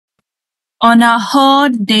On a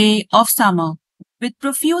hot day of summer, with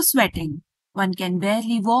profuse sweating, one can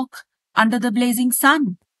barely walk under the blazing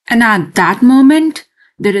sun. And at that moment,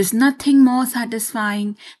 there is nothing more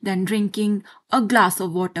satisfying than drinking a glass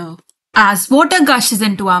of water. As water gushes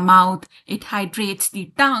into our mouth, it hydrates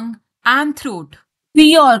the tongue and throat.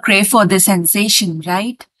 We all crave for this sensation,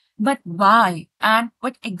 right? But why and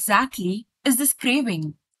what exactly is this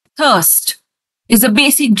craving? Thirst is a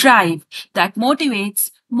basic drive that motivates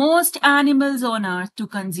most animals on Earth to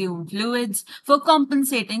consume fluids for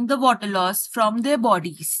compensating the water loss from their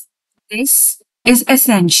bodies. This is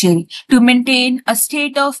essential to maintain a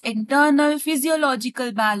state of internal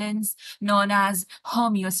physiological balance known as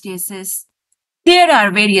homeostasis. There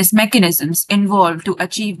are various mechanisms involved to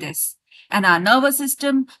achieve this, and our nervous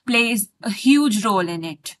system plays a huge role in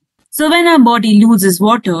it. So, when our body loses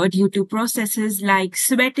water due to processes like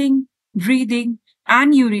sweating, breathing,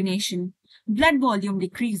 and urination, blood volume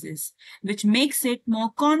decreases, which makes it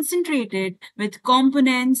more concentrated with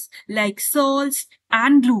components like salts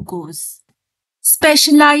and glucose.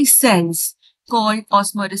 Specialized cells called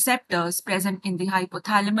osmoreceptors present in the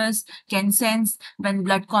hypothalamus can sense when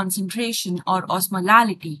blood concentration or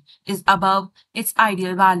osmolality is above its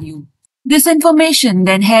ideal value. This information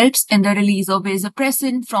then helps in the release of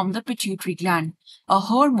vasopressin from the pituitary gland, a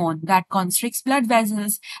hormone that constricts blood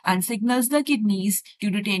vessels and signals the kidneys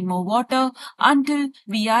to retain more water until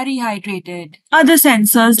we are rehydrated. Other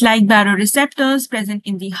sensors like baroreceptors present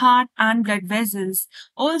in the heart and blood vessels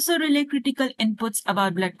also relay critical inputs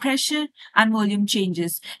about blood pressure and volume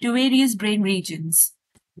changes to various brain regions.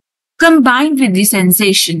 Combined with the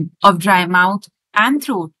sensation of dry mouth and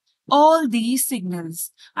throat, all these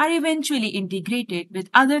signals are eventually integrated with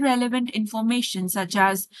other relevant information such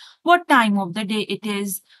as what time of the day it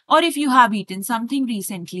is or if you have eaten something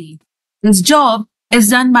recently. This job is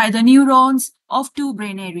done by the neurons of two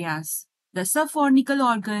brain areas, the subfornical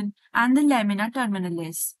organ and the lamina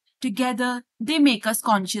terminalis. Together, they make us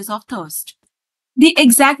conscious of thirst. The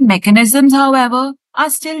exact mechanisms, however, are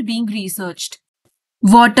still being researched.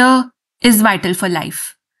 Water is vital for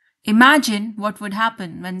life. Imagine what would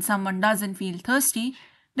happen when someone doesn't feel thirsty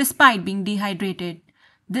despite being dehydrated.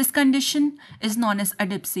 This condition is known as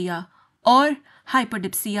adipsia or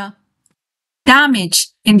hypodipsia. Damage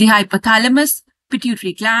in the hypothalamus,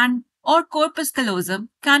 pituitary gland, or corpus callosum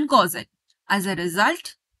can cause it. As a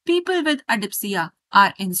result, people with adipsia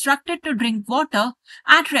are instructed to drink water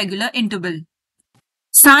at regular intervals.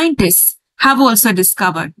 Scientists have also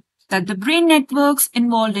discovered that the brain networks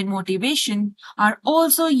involved in motivation are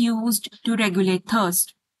also used to regulate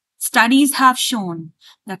thirst. Studies have shown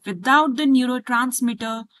that without the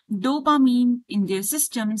neurotransmitter dopamine in their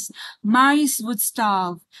systems, mice would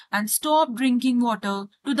starve and stop drinking water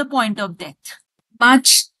to the point of death.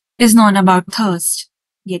 Much is known about thirst,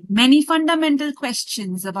 yet many fundamental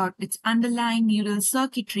questions about its underlying neural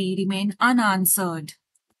circuitry remain unanswered.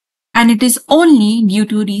 And it is only due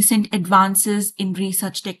to recent advances in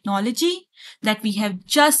research technology that we have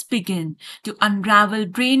just begun to unravel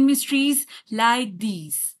brain mysteries like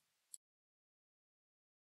these.